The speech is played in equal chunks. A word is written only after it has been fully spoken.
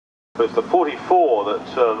It's the 44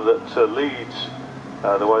 that leads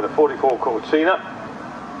the way, the 44 Cortina,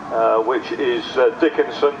 which is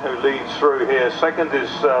Dickinson, who leads through here. Second is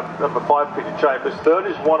number 5, Peter Chambers. Third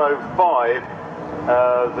is 105,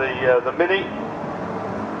 the Mini.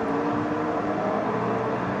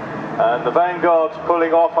 And the Vanguard's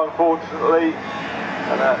pulling off, unfortunately,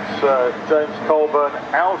 and that's James Colburn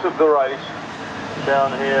out of the race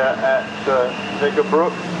down here at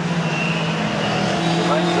Knickerbrook.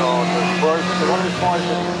 The Vanguard has broken. The 105 is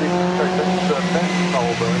Ben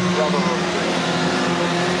Colburn, the other of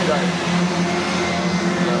James.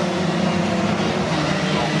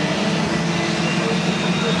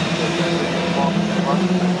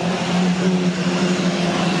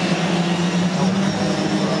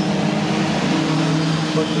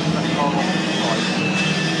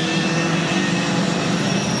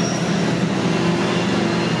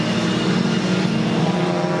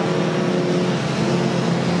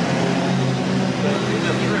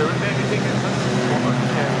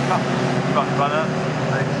 Runner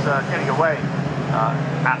is getting away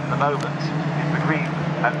at the moment. It's the green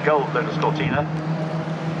and gold Lotus Cortina.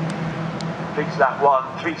 Beats that one,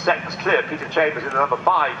 3 seconds clear. Peter Chambers in the number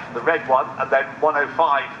 5, the red one, and then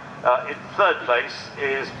 105 in third place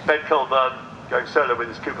is Ben Colburn going solo with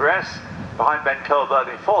his Cooper S. Behind Ben Colburn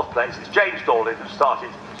in fourth place is James Dorlin, who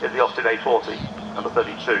started in the Austin A40, number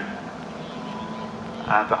 32.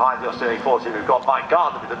 And behind the Austin A40 we've got Mike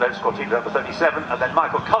Gardner with the Lotus Cortina number 37, and then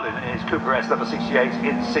Michael Cullen in his Cooper S number 68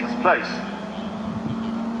 in 6th place.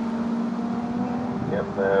 Yep,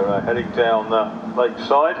 they're heading down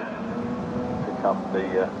Lakeside. Pick up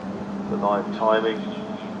the live timing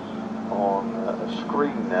on a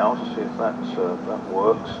screen now to see if that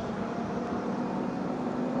works.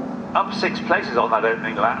 Up 6 places on that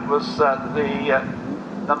opening lap was the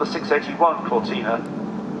number 681 Cortina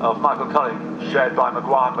of Michael Cullen, shared by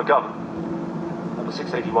Maguire and McGovern. Number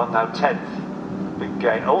 681 now 10th. Big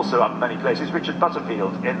gain. Also up many places, Richard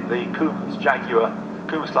Butterfield in the Coombs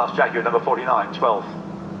class Jaguar number 49, 12th.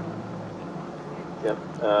 Yep.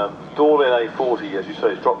 Dorlin A40, as you say,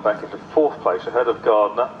 has dropped back into 4th place ahead of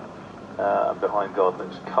Gardner. And behind Gardner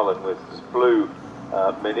it's Cullen with his blue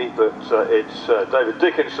Mini, but it's David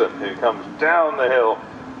Dickinson who comes down the hill,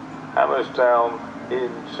 hammers down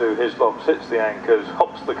into his locks, hits the anchors,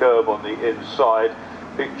 hops the curb on the inside.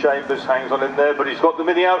 Pete Chambers hangs on in there, but he's got the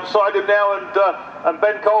Mini outside him now, and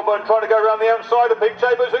Ben Colburn trying to go around the outside of Pete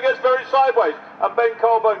Chambers, who gets very sideways, and Ben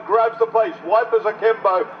Colburn grabs the place, wipers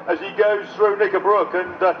akimbo as he goes through Knickerbrook,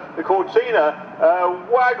 and the Cortina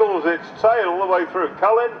waggles its tail all the way through.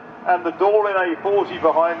 Cullen and the Dorlin A40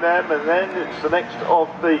 behind them, and then it's the next of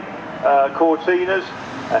the Cortinas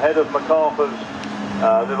ahead of MacArthur's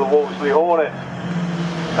little Wolseley Hornet.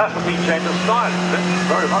 That's the Pete Chambers style, isn't it?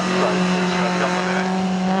 Very much so.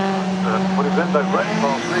 But it's in the red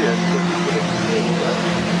past here.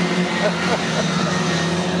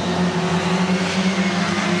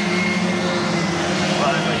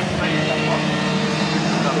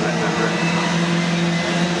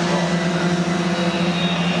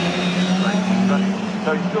 So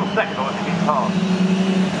he's still second, or has he been passed?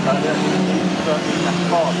 He's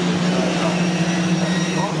passed.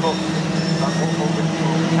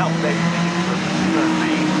 Help David Dickinson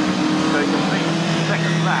to the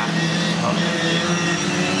second lap of the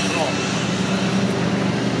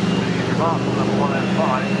remarkable number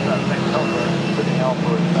 105, Ben Colburn putting Alpha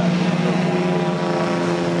in back.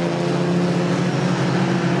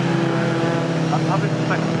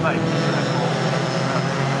 102nd place, therefore,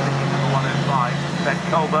 number 105, Ben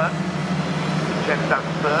Colburn. James down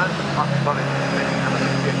to third, Michael Cullen in number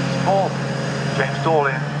 68 is fourth. James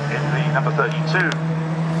Dorlin in the number 32,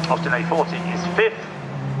 Austin A40 is 5th,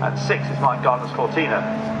 and 6th is Mike Gardner's Cortina.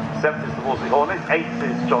 7th is the Wolseley Hornet, 8th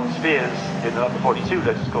is John Sears in the number 42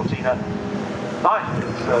 Lotus Cortina. 9th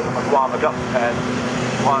is the Maguire McGovern pair,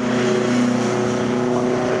 1.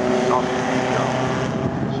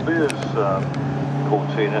 Sears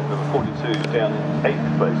Cortina, number 42, is down in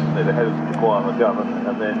 8th place, isn't it? Ahead of Maguire McGovern,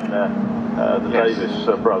 and then the Davis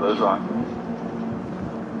brothers. Right.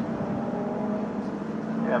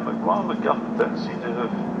 Yeah, Maguire McGovern don't seem to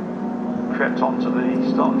have crept onto the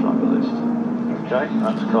start driver list. Okay,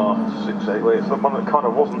 that's car 68. Well, it's the one that kind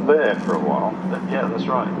of wasn't there for a while. Yeah, that's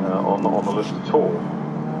right. On the list at all.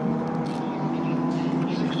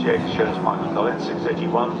 68 shows Michael Cullen,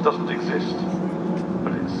 681 doesn't exist.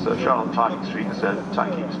 But it's shown on the timing screen, so the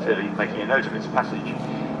timekeeper's clearly making a note of its passage.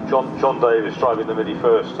 John Davis driving the Mini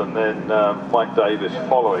first, and then Mike Davis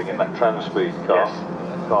following in that Transpeed car. Yes.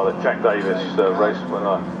 Car that Jack Davis raced when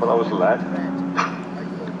I was a lad.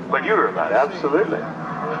 When you were a lad? Absolutely.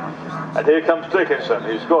 And here comes Dickinson,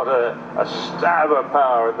 who's got a stab of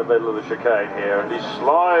power in the middle of the chicane here, and he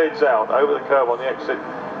slides out over the curb on the exit.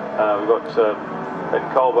 We've got Ben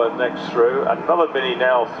Colburn next through. Another Mini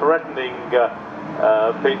now threatening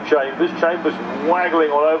Pete Chambers. Chambers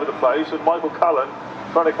waggling all over the place, and Michael Cullen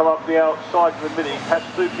trying to come up the outside of the Mini has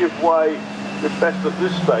to give way with best at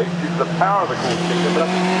this stage due to the power of the Cool Kingdom, but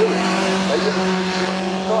that's doing. They didn't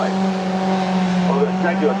inside. Well, there's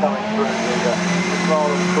Jaguar coming through the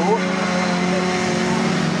trial, of course.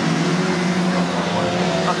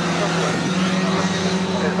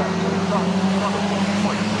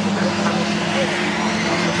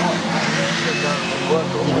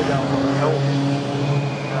 Worked all the way down on the hill.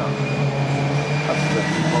 That's the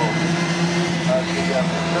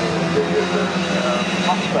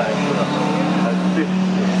Mustang at this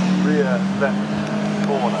rear left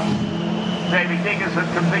corner. Jamie Dickinson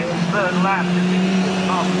completes his third lap. He's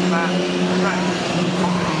fastest man track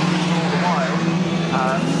all the while.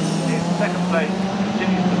 In second place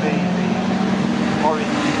continues to be the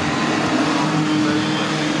orange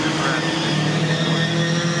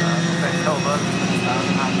Ben Colburn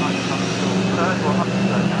and Michael Cullen still third, or up to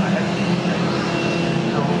third now ahead of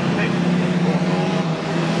still fifth.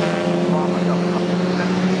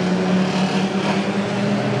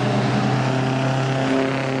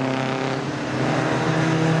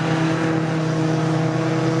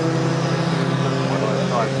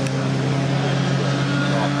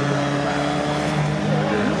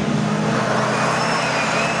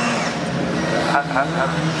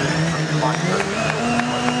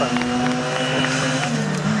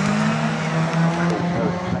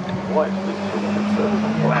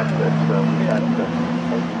 Glad that we had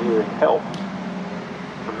engineering help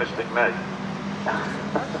From Mystic Meg.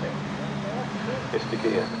 Mr.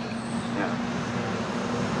 Gear. Yeah.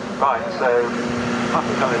 Right, so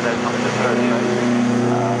Michael Cullen then up to third place.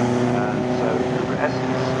 And so Cooper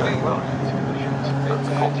Essence going well in these conditions, but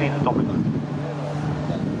Cortina dominant.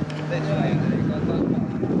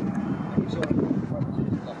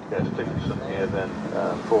 Yes, Dickinson here then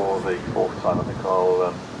for the fourth time. I think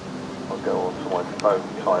I'll go on to my phone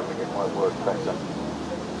timing, it might work better.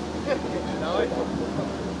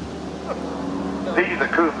 Leading the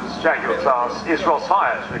Cooper's Jaguar class is Ross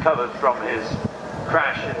Hyatt, recovered from his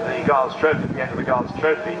crash in the Guards Trophy, at the end of the Guards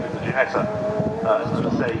Trophy with the Ginetta. As I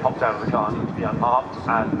say, he hopped out of the car and to be unharmed,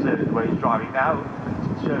 and clearly the way he's driving now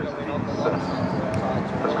shows that he's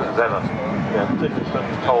as good as ever. Yeah, Dickinson,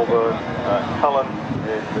 Colburn, Cullen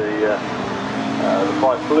in the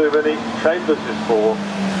bright blue Mini. Chambers is fourth,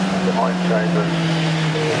 behind Chambers.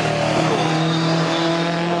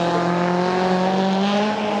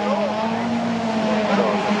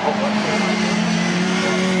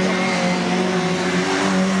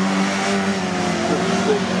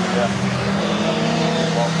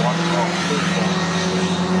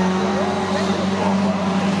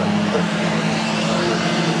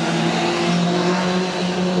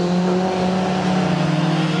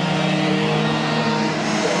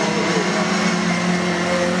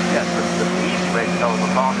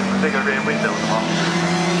 Bigger rear window on the mark.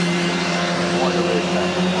 Wider rear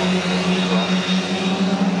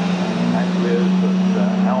Anglias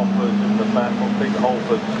and Alphas in the back, or big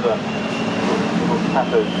Alphas, little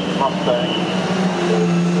Tatters, Mustang.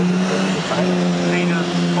 Leaders,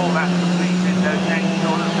 all that completed, no change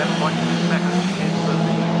short of 7.2 seconds. It's the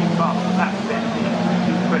fastest lap set,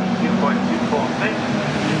 2:22.246,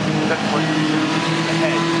 7.2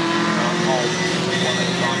 ahead of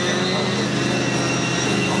 1:09.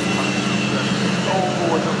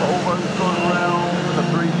 Oh, it's almost gone around the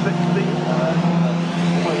 360.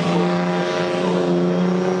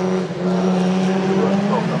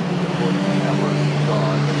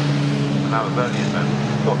 And that was only a moment.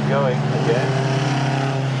 Got going again.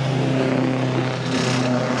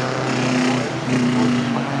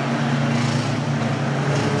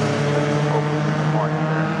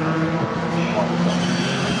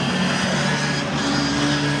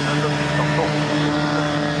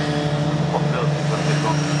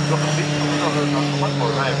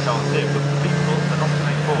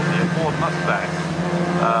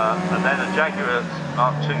 And then a Jaguar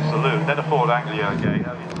Mark II Saloon, then a Ford Anglia again.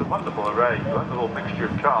 I mean, it's a wonderful array, a wonderful mixture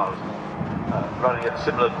of cars running at a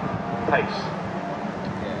similar pace.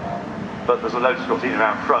 But there's a Lotus Cortina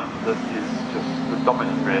out front that is just the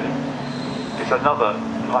dominant, really. It's another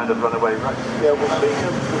kind of runaway race. Yeah, we'll see,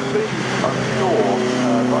 I'm sure,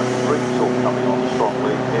 like Briggsall coming on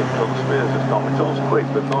strongly in John Sears has come. John's quick,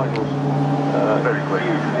 but Nigel's Very quick.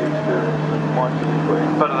 hugely experienced and mightily quick.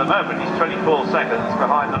 But at the moment, he's 24 seconds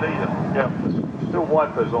behind the leader. Yeah, there's still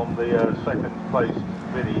wipers on the second place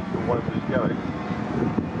Mini, still wipers going.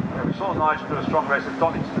 Very saw Nigel do a strong race at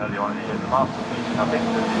Donington early on in the Masters meeting. I think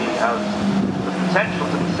that he has the potential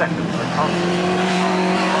to be second, but can't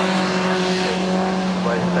the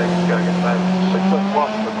way things going at the moment. 6+1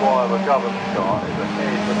 Maguire McGovern's car is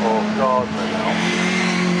ahead of Gardner now.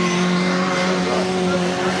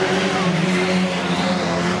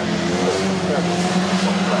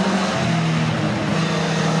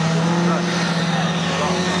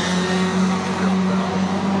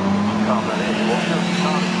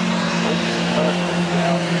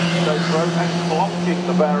 And blocking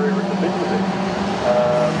the barrier in the middle of it.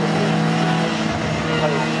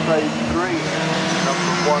 Stage 3,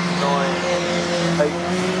 number 198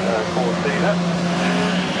 Cortina.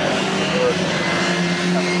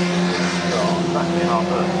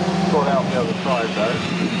 Got out the other side though.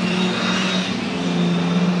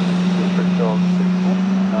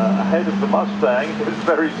 Ahead of the Mustang, it's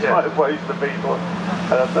very sideways to people.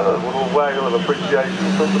 And another little waggle of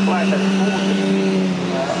appreciation from the Blackhead 40.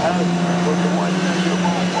 As was the white Sears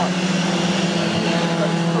Mark 1.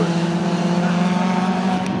 That's true.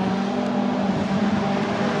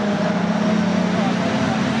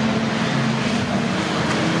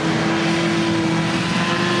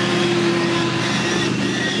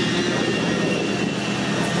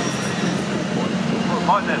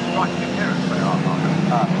 Well, they're striking appearance, they are, aren't they?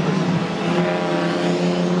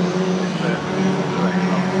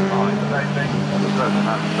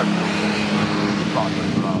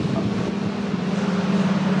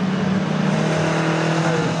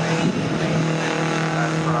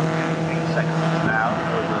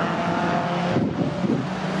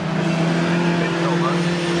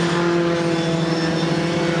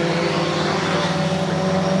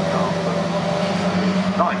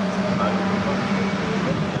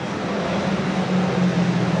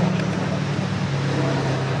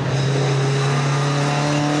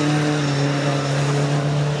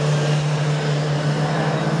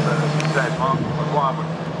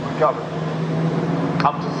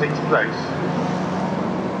 Up to 6th place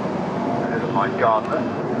ahead of Mike Gardner,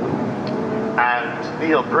 and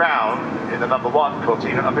Neil Brown in the number 1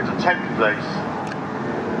 Cortina up into 10th place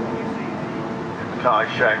in the car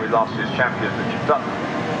he's sharing with last year's champion Richard Dutton.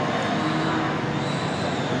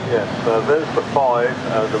 Yes, there's the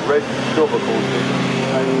 5, the red silver Cortina.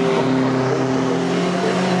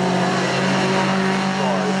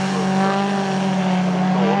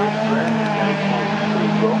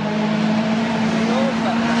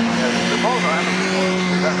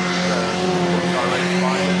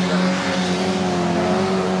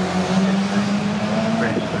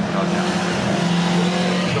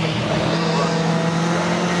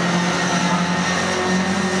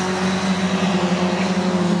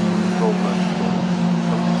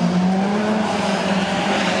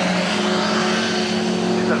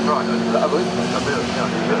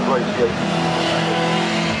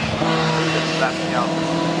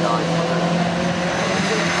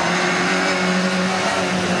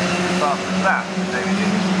 That, David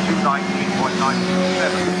Higgins, 219.97.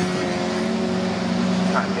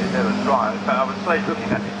 Trying to get it there and dry. In fact, I would say, looking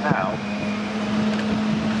at it now,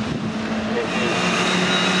 it is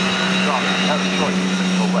rather have a choice of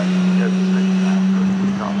slick or wet. Go to slick now, but you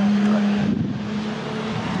can't see wet.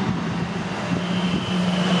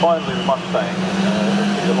 Finally, the Mustang.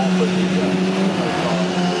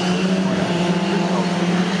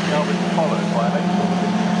 Now it's followed by an excellent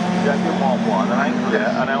Jaguar Mark 1, an Anglia,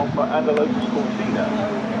 an Alpha and a Lotus Cortina,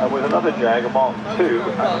 with another Jag, a Mark 2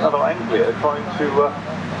 and another Anglia trying to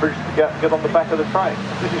bridge the gap, get on the back of the train.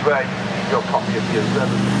 This is where you keep your copy of the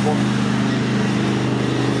observer's one.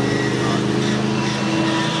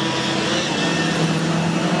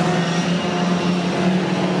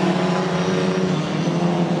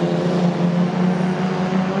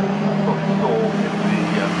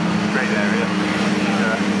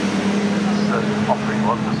 Offering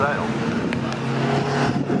one for sale.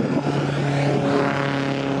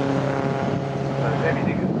 So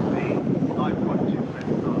everything is to be 9.2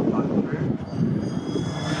 minutes through.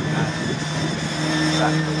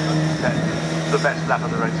 That's the best lap of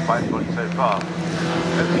the race by anybody so far.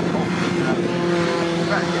 Everything confident. In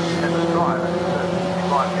fact, it's 10 to drive. He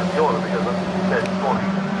might get the order because, as I said this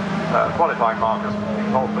morning, qualifying markers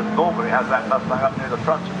but normally has that Mustang up near the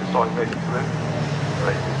front of the solid racing through.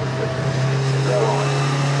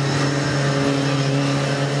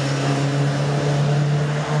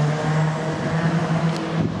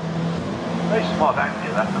 Very smart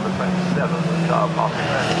Anglia, that number 27, the car passing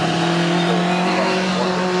there.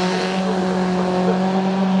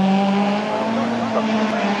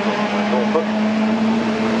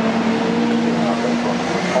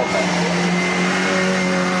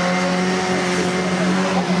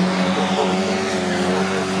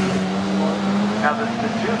 Now the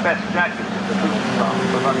two best jackets in the Oulton class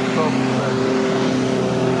are about 12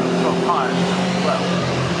 tires as well.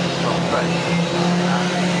 12 straight.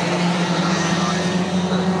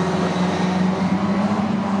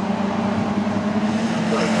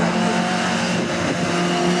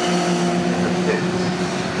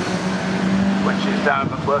 Which is down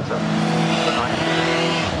at Oulton tonight.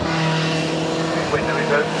 Window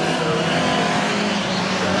is open,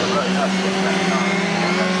 so very nice to get that car.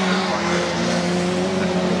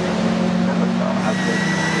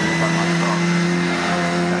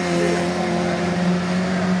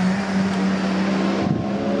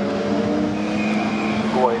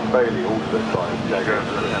 Bailey also trying to take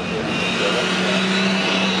over the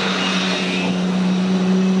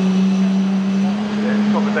it's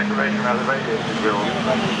got the decoration around the radiator grill. I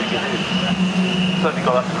think it is. Certainly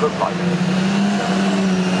got that to look like it.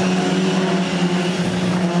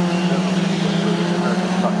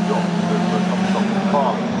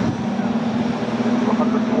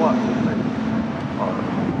 101, isn't it? I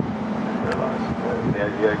didn't realise the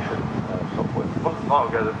aviation software. It wasn't long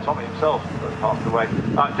ago that Tommy himself passed away.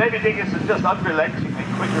 David Dickinson just unrelenting,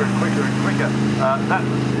 quicker and quicker and quicker. That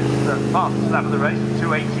was his fastest lap of the race,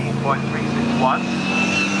 2:18.361.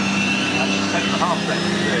 That's 10.5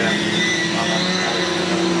 seconds there.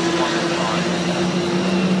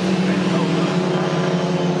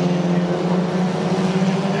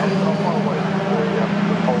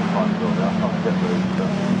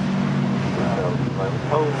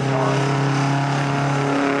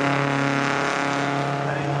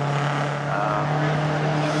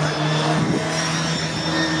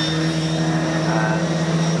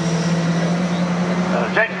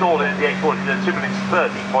 James Oulton in the 840 did 2 minutes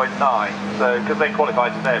 30.9, so because they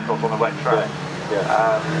qualified today, of course, on a wet track.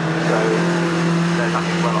 Yeah. So there's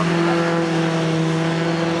nothing well on his back.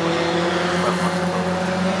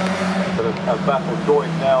 A battle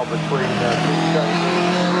joined now between two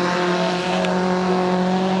chambers.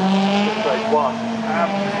 681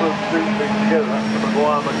 absolutely together. That's the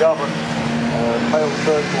Maguire McGovern, pale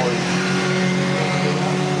turquoise.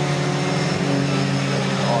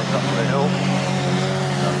 Up the hill.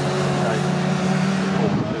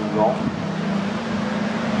 All too long.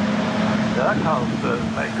 Yeah, that car's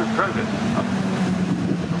made good progress.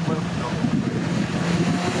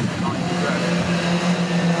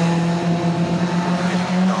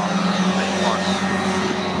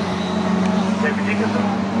 David Dickinson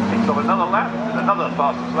picks up another lap, another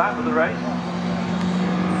fastest lap of the race,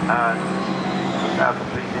 and has now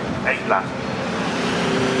completed 8 laps.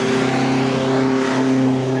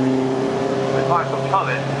 With Michael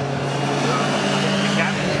Cullen,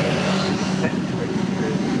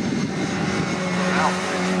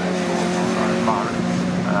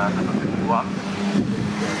 number 51.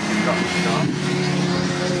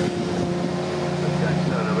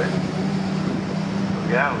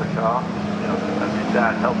 Get out of the car. That's his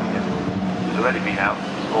dad helping him. He's already been out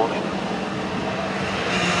this morning.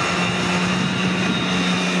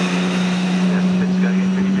 Yeah, the pit's going to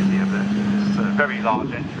get pretty busy up there. It's a very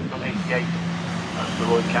large entrance on 88. That's the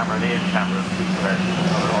Roy Cameron Ian Cameron.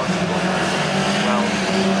 Well,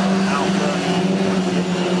 Alpha.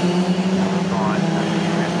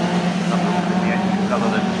 Other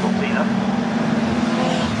than Scortina.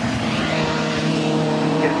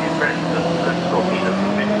 Get the impression that Scortina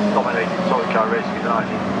dominated touring car racing in the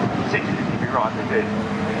 1960s, if you're right, they did, in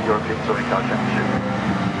the European Touring Car Championship.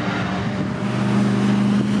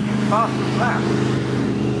 Fastest lap.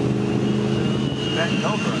 Ben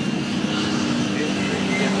Colburn.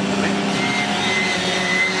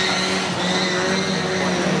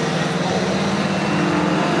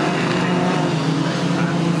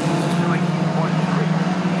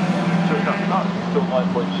 Still 9.6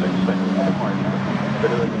 seconds behind,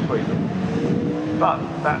 better than between them. But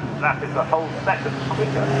that is a whole second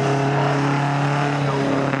quicker.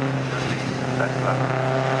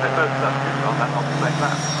 They're both done good on that on-spec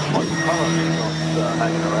lap. Michael Cullen is not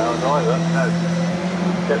hanging around either. No.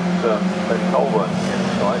 Kept Ben Colburn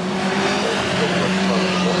inside.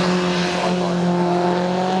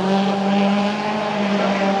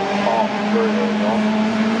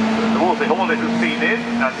 The Hornet has been in,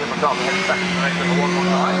 and the McDonald heads back to the race number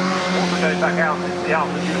 119. Also going back out is the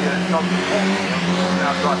Alpha Junior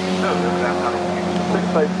now driving further without having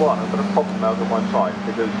 681 has got a problem out of my sight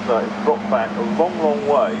because it's dropped back a long, long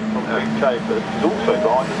way from the Chambers. It's also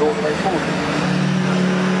behind the Oulton 840.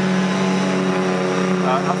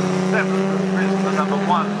 Up to 7th has risen the number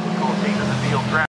 1 Cortina, the Neil Brown.